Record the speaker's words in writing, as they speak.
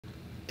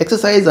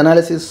Exercise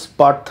analysis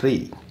part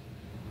 3.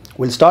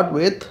 We'll start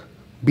with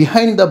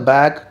behind the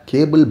back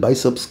cable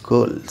biceps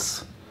curls.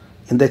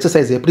 In the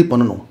exercise,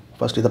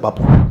 first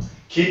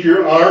keep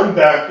your arm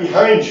back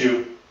behind you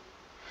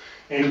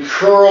and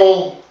curl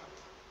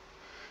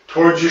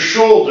towards your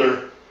shoulder,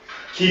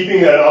 keeping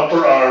that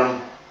upper arm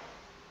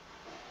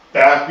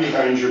back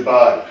behind your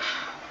body.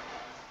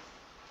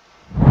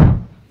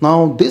 Now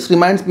this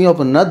reminds me of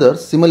another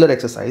similar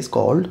exercise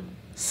called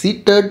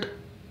seated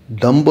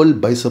dumbbell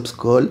biceps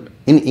curl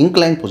in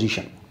inclined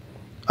position.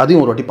 Adiyum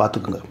oru vaati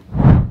paathukonga.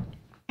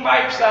 By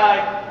your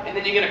side, and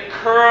then you're going to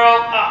curl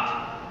up,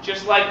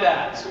 just like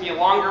that. It's going to be a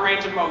longer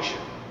range of motion.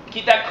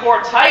 Keep that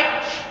core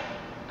tight,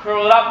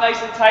 curl it up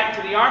nice and tight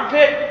into the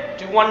armpit.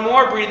 Do one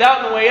more, breathe out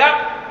on the way up.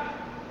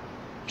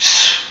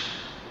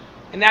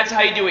 And that's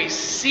how you do a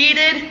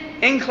seated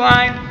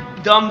inclined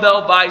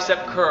dumbbell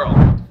bicep curl.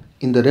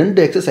 இந்த ரெண்டு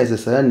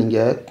எக்ஸசைசஸை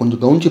நீங்கள்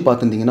கொஞ்சம் கவனிச்சு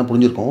பார்த்துருந்தீங்கன்னா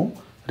புரிஞ்சிருக்கும்,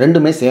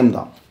 ரெண்டுமே same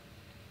தான்.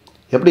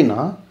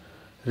 எப்படின்னா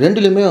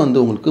ரெண்டுலேயுமே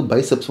உங்களுக்கு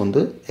பைசப்ஸ்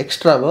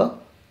எக்ஸ்ட்ராவாக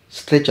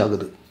ஸ்ட்ரெச்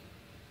ஆகுது.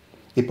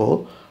 இப்போது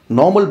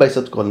நார்மல்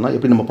பைசப்ஸ் கால்னால்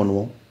எப்படி நம்ம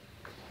பண்ணுவோம்?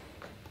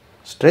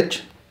 Stretch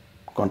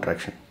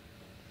contraction,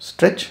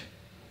 stretch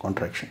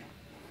contraction.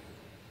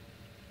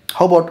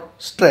 How about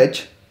stretch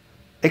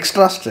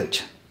extra stretch?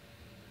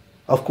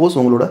 Of course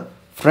உங்களோட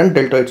ஃப்ரண்ட்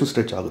டெல்டாய்ட்ஸும்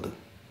ஸ்ட்ரெச் ஆகுது.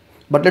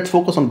 But let's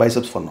focus on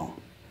biceps for now.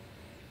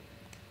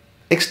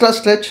 Extra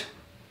stretch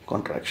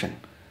contraction,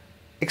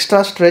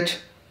 extra stretch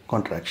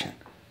contraction.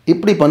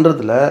 இப்படி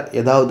பண்ணுறதுல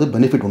ஏதாவது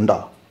பெனிஃபிட் உண்டா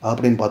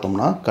அப்படின்னு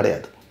பார்த்தோம்னா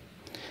கிடையாது.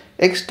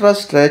 Extra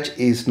stretch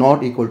is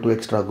not equal to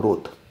extra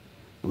growth.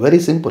 Very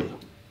simple.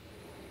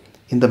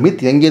 இந்த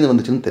மித் எங்கேருந்து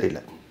வந்துச்சுன்னு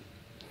தெரியல.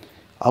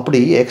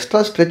 அப்படி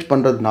எக்ஸ்ட்ரா ஸ்ட்ரெச்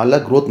பண்ணுறதுனால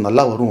க்ரோத்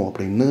நல்லா வரும்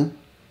அப்படின்னு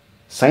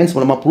சயின்ஸ்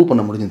மூலமாக ப்ரூவ்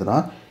பண்ண முடிஞ்சதுன்னா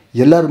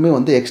எல்லாருமே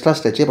எக்ஸ்ட்ரா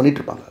ஸ்ட்ரெச்சே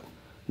பண்ணிகிட்ருப்பாங்க.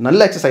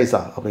 நல்ல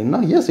எக்ஸசைஸா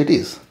அப்படின்னா எஸ் இட்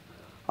இஸ்.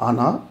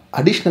 ஆனால்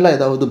அடிஷ்னலாக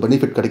ஏதாவது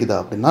பெனிஃபிட் கிடைக்குதா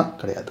அப்படின்னா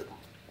கிடையாது.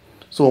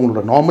 ஸோ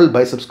உங்களோட நார்மல்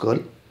பைசப்ஸ்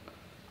கர்ல்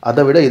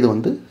அதை விட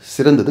இது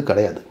சிறந்தது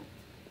கிடையாது.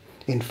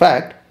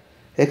 இன்ஃபேக்ட்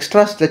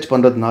எக்ஸ்ட்ரா ஸ்ட்ரெச்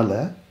பண்ணுறதுனால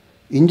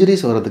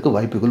இன்ஜுரிஸ் வர்றதுக்கு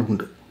வாய்ப்புகள்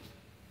உண்டு.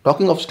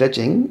 டாக்கிங் ஆஃப்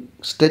ஸ்ட்ரெச்சிங்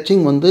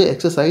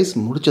எக்ஸசைஸ்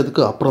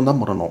முடித்ததுக்கு அப்புறம் தான்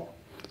பண்ணணும்.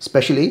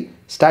 ஸ்பெஷலி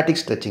ஸ்டாட்டிக்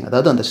ஸ்ட்ரெச்சிங்,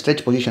 அதாவது அந்த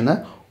ஸ்ட்ரெச் பொசிஷனை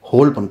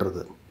ஹோல்ட்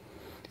பண்ணுறது.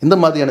 இந்த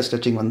மாதிரியான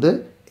ஸ்ட்ரெச்சிங்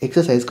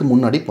எக்ஸசைஸ்க்கு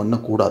முன்னாடி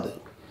பண்ணக்கூடாது.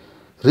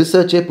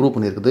 ரிசர்ச்சே ப்ரூவ்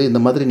பண்ணியிருக்குது,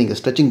 இந்த மாதிரி நீங்கள்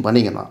ஸ்ட்ரெச்சிங்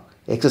பண்ணிங்கன்னா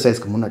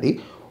எக்ஸசைஸ்க்கு முன்னாடி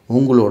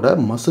உங்களோட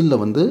மசிலில்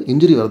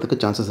இன்ஜுரி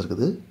வர்றதுக்கு சான்சஸ்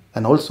இருக்குது.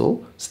 அண்ட் ஆல்சோ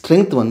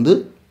ஸ்ட்ரென்த்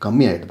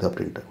கம்மியாகிடுது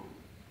அப்படின்ட்டு.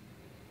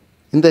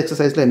 இந்த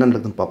எக்ஸசைஸில் என்ன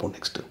நடக்குதுன்னு பார்ப்போம்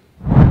next.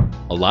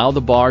 Allow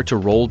the bar to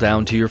roll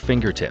down to your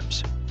fingertips.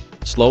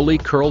 Slowly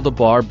curl the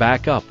bar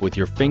back up with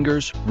your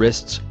fingers,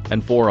 wrists, and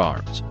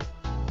forearms.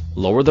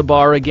 Lower the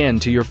bar again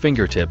to your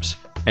fingertips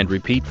and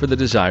repeat for the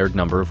desired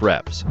number of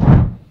reps.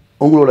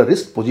 உங்களோட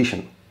wrist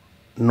position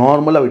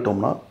நார்மலாக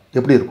விட்டோம்னா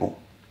எப்படி இருக்கும்?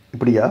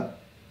 இப்படியா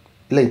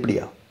இல்லை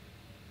இப்படியா?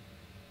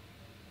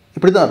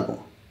 இப்படி தான்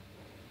இருக்கும்.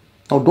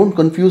 Now don't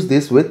confuse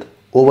this with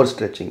over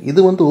stretching.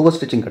 இது ஓவர்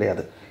ஸ்ட்ரெச்சிங்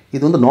கிடையாது,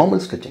 இது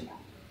நார்மல் ஸ்ட்ரெச்சிங்.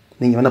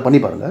 நீங்கள் வேணால் பண்ணி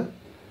பாருங்கள்.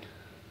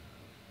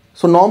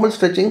 So normal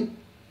stretching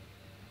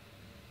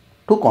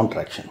to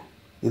contraction,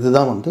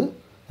 இதுதான்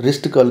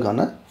wrist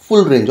கர்லுக்கான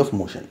full range of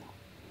motion.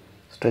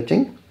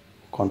 Stretching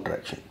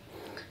contraction,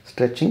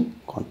 stretching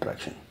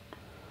contraction.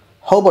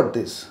 How about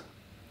this?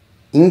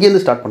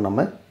 இங்கேருந்து ஸ்டார்ட்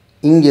பண்ணாமல்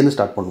இங்கேருந்து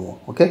ஸ்டார்ட்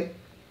பண்ணுவோம். ஓகே,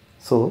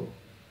 ஸோ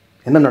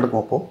என்ன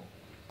நடக்கும் அப்போது?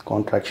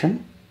 Contraction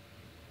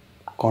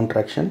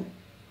contraction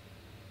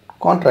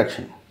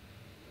contraction.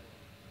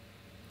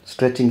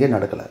 ஸ்ட்ரெச்சிங்கே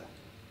நடக்கலை.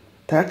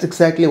 That's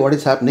exactly what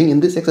is happening in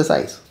this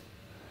exercise.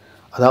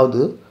 அதாவது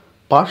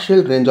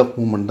பார்ஷியல் ரேஞ்ச் ஆஃப்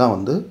மூமெண்ட்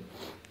தான்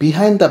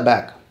பிஹைண்ட் த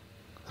பேக்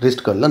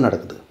ரிஸ்ட் கர்லில்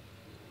நடக்குது.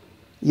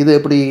 இது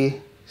எப்படி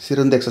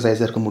சிறந்த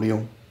எக்ஸசைஸாக இருக்க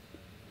முடியும்?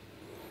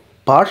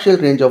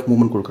 பார்ஷியல் ரேஞ்ச் ஆஃப்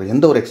மூமெண்ட் கொடுக்குற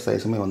எந்த ஒரு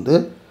எக்ஸசைஸுமே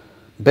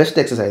பெஸ்ட்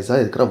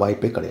எக்ஸசைஸாக இருக்கிற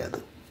வாய்ப்பே கிடையாது.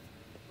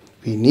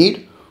 we need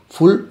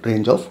full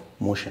range of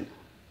motion.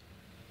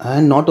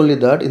 And not only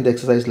that, இந்த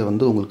எக்ஸசைஸில்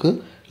உங்களுக்கு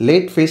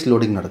லேட் ஃபேஸ்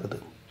லோடிங் நடக்குது.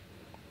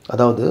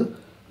 அதாவது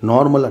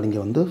நார்மலாக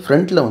நீங்கள்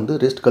ஃப்ரண்ட்டில்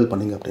ரிஸ்ட் கர்ல்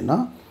பண்ணிங்க அப்படின்னா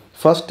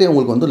ஃபஸ்ட்டே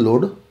உங்களுக்கு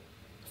லோடு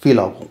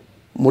ஃபீல் ஆகும்,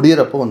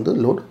 முடிகிறப்போ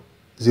லோட்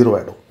 0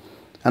 ஆகிடும்.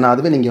 ஆனால்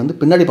அதுவே நீங்கள்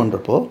பின்னாடி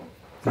பண்ணுறப்போ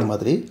இந்த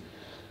மாதிரி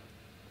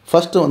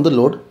ஃபஸ்ட்டு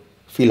லோட்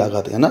ஃபீல்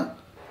ஆகாது. ஏன்னா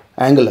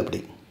ஆங்கிள்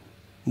அப்படி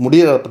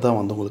முடிகிறப்ப தான்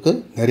உங்களுக்கு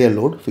நிறைய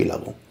லோட் ஃபீல்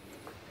ஆகும்.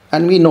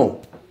 And we know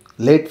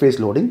late phase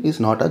loading is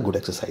not a good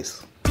exercise.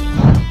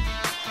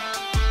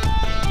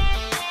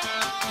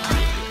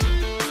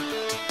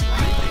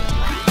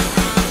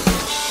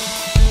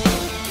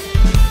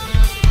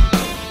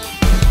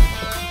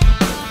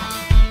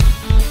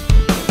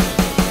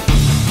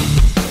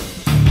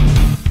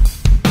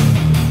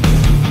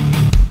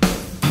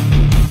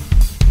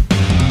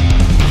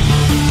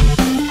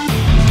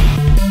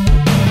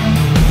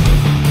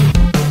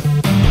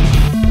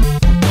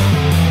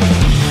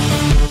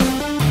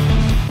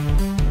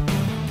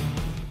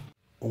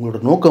 உங்களோட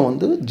நோக்கம்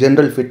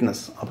ஜென்ரல்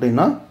ஃபிட்னஸ்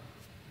அப்படின்னா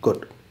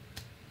குட்.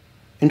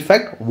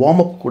 இன்ஃபேக்ட்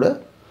வார்ம் அப் கூட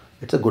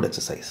it's a good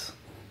exercise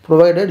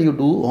provided you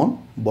two on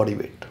body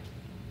weight.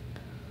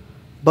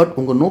 But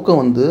உங்கள்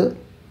நோக்கம் வந்து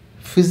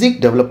ஃபிசிக்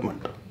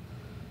டெவலப்மெண்ட்,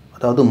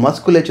 அதாவது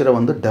மஸ்குலேச்சரை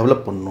வந்து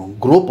டெவலப் பண்ணணும்,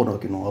 க்ரோ பண்ண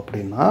வைக்கணும்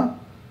அப்படின்னா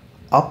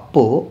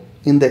அப்போது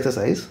இந்த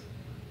exercise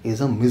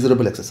is a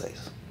miserable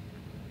exercise.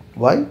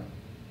 Why?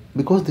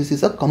 Because this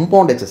is a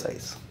compound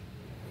exercise.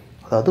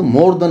 அதாவது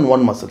மோர் தென்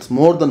ஒன் மசில்ஸ்,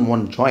 மோர் தென்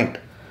ஒன் ஜாயிண்ட்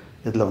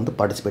இதில் வந்து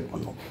பார்ட்டிசிபேட்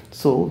பண்ணணும்.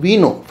 So we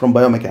know from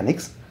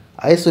biomechanicஸ்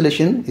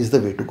isolation is the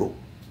way to go.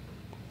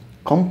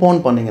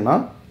 Compound பண்ணிங்கன்னா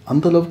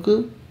அந்தளவுக்கு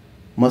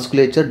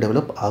மஸ்குலேச்சர்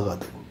டெவலப்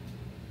ஆகாது.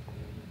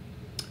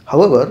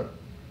 ஹவவர்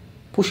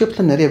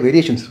புஷ்அப்ஸில் நிறைய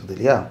variations இருக்குது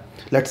இல்லையா?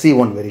 Let's see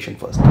one variation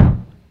first.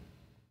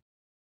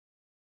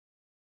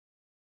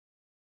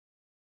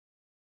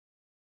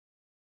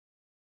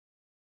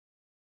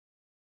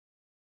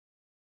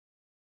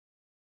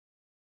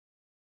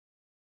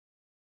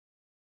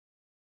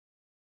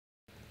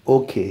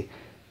 Okay,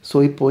 so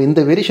இப்போது இந்த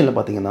வேரியேஷனில்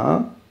பார்த்தீங்கன்னா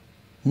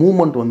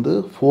மூமெண்ட் வந்து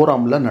ஃபோர்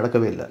ஆர்மில்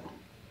நடக்கவே இல்லை.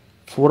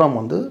 ஃபோர் ஆர்ம்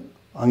வந்து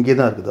அங்கே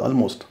தான் இருக்குது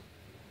ஆல்மோஸ்ட்.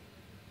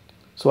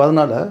 ஸோ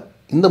அதனால்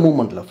இந்த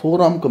மூமெண்ட்டில்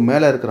ஃபோர் ஆர்முக்கு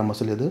மேலே இருக்கிற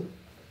மசில் எது?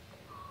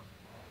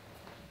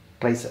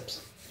 ட்ரைசெப்ஸ்.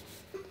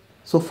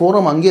 ஸோ ஃபோர்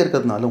ஆர்ம் அங்கேயே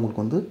இருக்கிறதுனால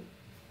உங்களுக்கு வந்து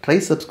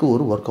ட்ரைசெப்ஸ்க்கு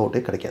ஒரு ஒர்க்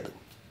அவுட்டே கிடைக்காது.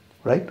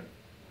 ரைட்?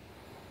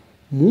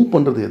 மூவ்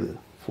பண்ணுறது எது?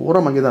 ஃபோர்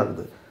ஆர்ம் அங்கே தான்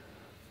இருக்குது,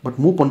 பட்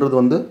மூவ் பண்ணுறது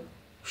வந்து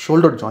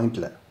shoulder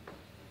ஜாயிண்டில்,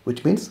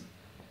 which means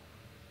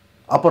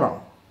Appar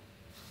arm.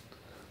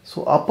 So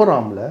Appar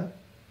ஆர்மில்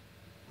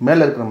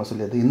மேலே இருக்கிற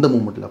மசில் எது இந்த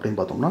மூமெண்ட்டில் அப்படின்னு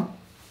பார்த்தோம்னா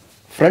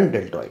front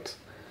டெல்டாய்ட்ஸ்.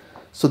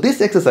 So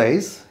this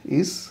exercise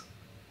is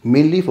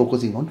mainly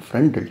focusing on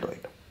front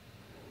deltoid.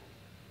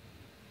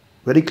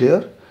 Very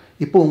clear.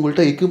 இப்போ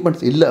உங்கள்கிட்ட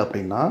எக்யூப்மெண்ட்ஸ் இல்லை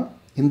அப்படின்னா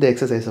இந்த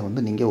எக்ஸசைஸை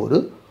வந்து நீங்கள் ஒரு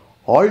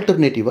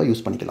ஆல்டர்னேட்டிவாக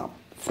யூஸ் பண்ணிக்கலாம்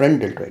front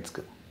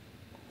டெல்டாய்ட்ஸ்க்கு.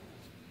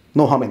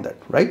 No harm in that,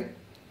 right?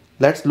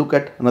 Let's look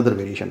at another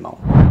variation now.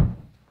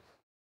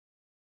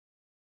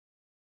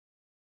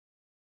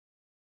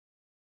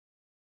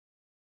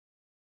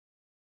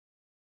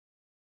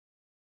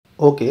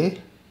 Okay,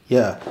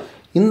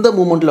 இந்த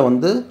மூமெண்ட்டில்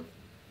வந்து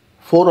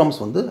ஃபோர் ஆர்ம்ஸ்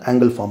வந்து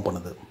ஆங்கிள் ஃபார்ம்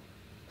பண்ணுது.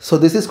 So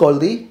this is call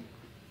the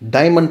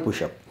diamond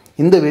push-up.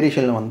 இந்த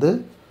வேரியேஷனில் வந்து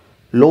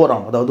லோவர்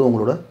ஆர்ம், அதாவது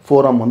உங்களோட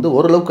ஃபோர் ஆர்ம் வந்து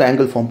ஓரளவுக்கு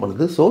ஆங்கிள் ஃபார்ம்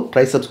பண்ணுது. ஸோ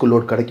ட்ரைசெப்ஸ்க்கு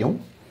லோட் கிடைக்கும்.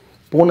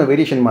 போன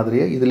வேரியேஷன்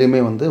மாதிரியே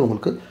இதுலேயுமே வந்து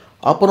உங்களுக்கு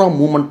அப்பர் ஆர்ம்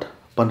மூமெண்ட்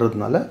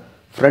பண்ணுறதுனால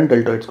ஃப்ரண்ட்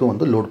டெல்டாய்ட்ஸ்க்கும்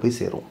வந்து லோட் போய்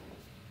சேரும்.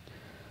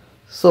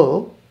 ஸோ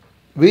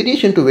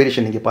வேரியேஷன் டு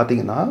வேரியேஷன் நீங்கள்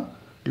பார்த்தீங்கன்னா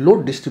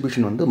லோட்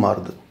டிஸ்ட்ரிபியூஷன் வந்து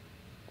மாறுது.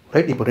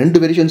 ரைட்? இப்போ ரெண்டு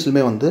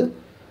வேரியேஷன்ஸ்லுமே வந்து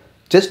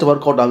செஸ்ட்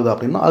ஒர்க் அவுட் ஆகுது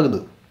அப்படின்னா ஆகுது,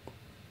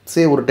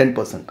 சே ஒரு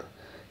 10%.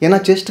 ஏன்னா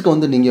செஸ்ட்டுக்கு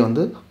வந்து நீங்கள்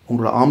வந்து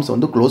உங்களோட ஆர்ம்ஸை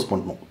வந்து க்ளோஸ்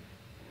பண்ணணும்.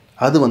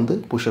 அது வந்து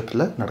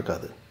புஷ்அப்ஸில்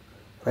நடக்காது.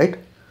 ரைட்?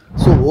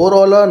 ஸோ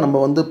ஓவராலாக நம்ம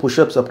வந்து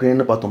புஷ்அப்ஸ்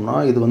அப்படின்னு பார்த்தோம்னா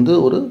இது வந்து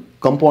ஒரு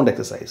கம்பவுண்ட்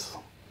எக்ஸசைஸ்.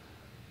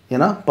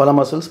 ஏன்னா பல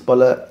மசில்ஸ்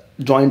பல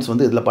ஜாயிண்ட்ஸ்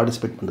வந்து இதில்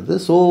பார்ட்டிசிபேட் பண்ணுது.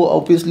 ஸோ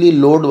ஆப்வியஸ்லி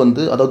லோடு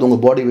வந்து, அதாவது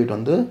உங்கள் பாடி வெயிட்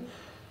வந்து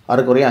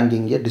அரைக்குறைய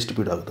அங்கேயே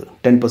டிஸ்ட்ரிபியூட் ஆகுது.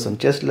 10%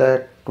 செஸ்ட்டில்,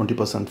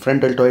 20%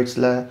 ஃப்ரண்ட்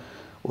டெல்டாய்ட்ஸில்,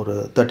 ஒரு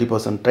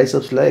 30%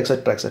 ட்ரைசெப்ஸில்,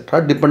 etcetera etcetera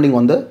depending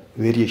on the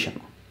variation.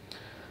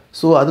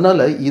 So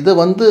அதனால் இதை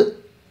வந்து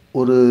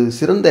ஒரு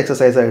சிறந்த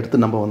எக்ஸசைஸாக எடுத்து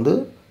நம்ம வந்து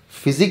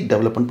ஃபிசிக்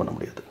டெவலப்மெண்ட் பண்ண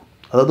முடியாது.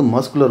 அதாவது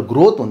மஸ்குலர்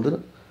க்ரோத் வந்து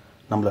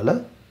நம்மளால்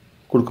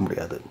கொடுக்க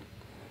முடியாது.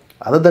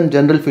 Other then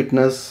general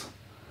fitness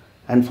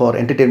and for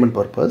entertainment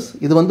purpose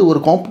இது வந்து ஒரு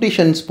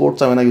காம்படிஷன்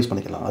ஸ்போர்ட்ஸாக வேணால் யூஸ்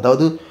பண்ணிக்கலாம்.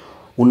 அதாவது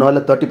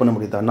உன்னால் 30 பண்ண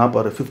முடியுதா, நான்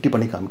இப்போ 50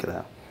 பண்ணி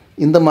காமிக்கிறேன்,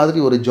 இந்த மாதிரி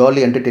ஒரு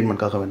ஜாலி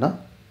என்டர்டெயின்மெண்ட்காக வேணால்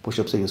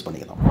புஷ்அப்ஸை யூஸ்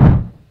பண்ணிக்கலாம்.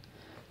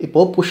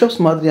 இப்போது புஷ்அப்ஸ்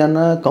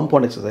மாதிரியான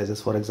compound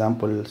exercises, for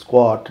example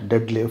squad,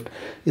 dead lift,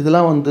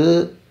 இதெல்லாம் வந்து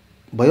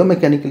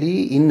பயோமெக்கானிக்கலி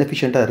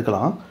இன்எஃபிஷியண்ட்டாக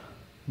இருக்கலாம்.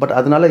 பட்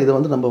அதனால் இதை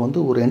வந்து நம்ம வந்து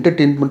ஒரு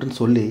என்டர்டெயின்மெண்ட்னு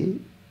சொல்லி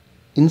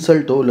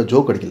இன்சல்ட்டோ இல்லை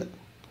ஜோக் அடிக்கலை.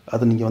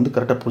 அதை நீங்கள் வந்து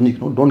கரெக்டாக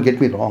புரிஞ்சிக்கணும். Don't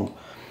get me wrong.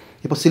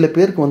 இப்போ சில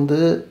பேருக்கு வந்து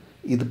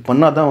இது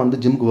பண்ணால் தான் வந்து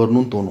ஜிம்முக்கு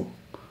வரணும்னு தோணும்.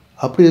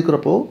 அப்படி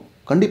இருக்கிறப்போ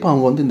கண்டிப்பாக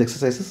அவங்க வந்து இந்த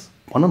எக்ஸசைசஸ்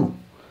பண்ணணும்.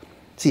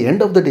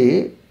 End of the day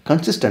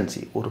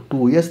consistency, ஒரு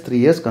 2 years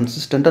 3 years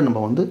கன்சிஸ்டண்ட்டாக நம்ம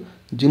வந்து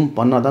ஜிம்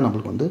பண்ணால் தான்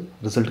நம்மளுக்கு வந்து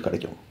ரிசல்ட்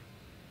கிடைக்கும்.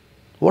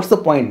 What's the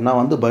point? நான்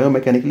வந்து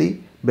பயோமெக்கானிக்கலி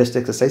பெஸ்ட்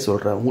எக்ஸசைஸ்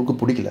சொல்கிறேன், உங்களுக்கு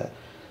பிடிக்கல.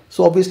 ஸோ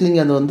ஆப்வியஸ்லி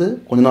நீங்கள் அதை வந்து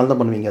கொஞ்ச நாள் தான்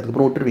பண்ணுவீங்க,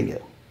 அதுக்கப்புறம் விட்டுருவீங்க.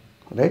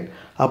 ரைட்?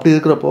 அப்படி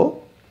இருக்கிறப்போ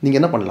நீங்கள்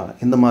என்ன பண்ணலாம்,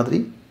 இந்த மாதிரி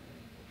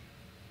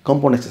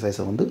கம்பவுண்ட்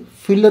எக்ஸசைஸை வந்து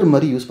ஃபில்லர்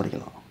மாதிரி யூஸ்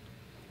பண்ணிக்கலாம்,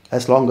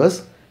 as long as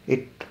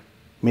it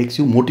makes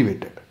you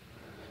motivated.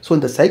 So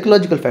இந்த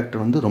சைக்கலாஜிக்கல்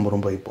ஃபேக்டர் வந்து ரொம்ப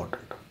ரொம்ப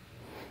important.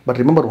 But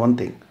remember one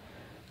thing,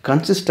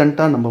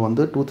 கன்சிஸ்டண்ட்டாக நம்ம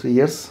வந்து 2-3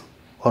 years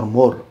ஆர்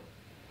மோர்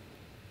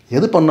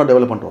எது பண்ணால்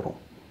டெவலப்மெண்ட் வரும்,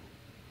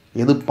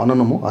 எது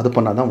பண்ணணுமோ அது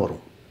பண்ணால் தான்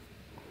வரும்.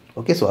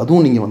 ஓகே? ஸோ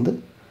அதுவும் நீங்கள் வந்து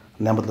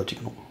ஞாபகத்தில்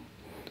வச்சுக்கணும்.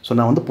 ஸோ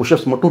நான் வந்து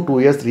புஷ்அப்ஸ் மட்டும் 2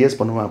 years 3 years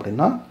பண்ணுவேன்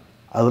அப்படின்னா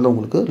அதில்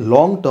உங்களுக்கு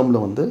லாங்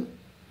டேர்மில் வந்து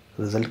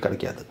ரிசல்ட்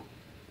கிடைக்காது.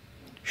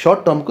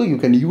 Short டேர்முக்கு you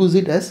can use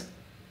it as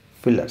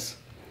fillers.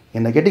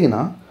 என்ன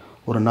கேட்டிங்கன்னா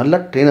ஒரு நல்ல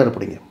ட்ரெயினர்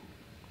பிடிங்க,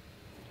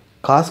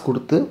 காசு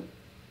கொடுத்து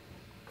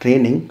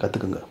ட்ரைனிங்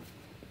கற்றுக்குங்க.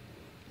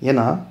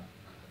 ஏன்னா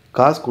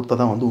காசு கொடுத்தா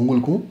தான் வந்து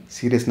உங்களுக்கும்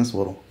சீரியஸ்னஸ்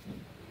வரும்.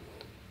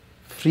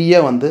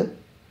 ஃப்ரீயாக வந்து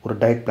ஒரு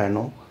டயட்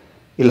பிளானோ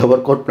இல்லை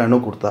ஒர்க் அவுட் பிளானோ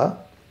கொடுத்தா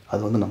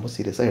அது வந்து நம்ம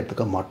சீரியஸாக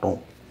எடுத்துக்க மாட்டோம்.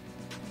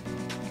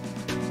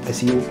 I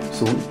see you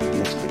soon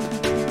next week.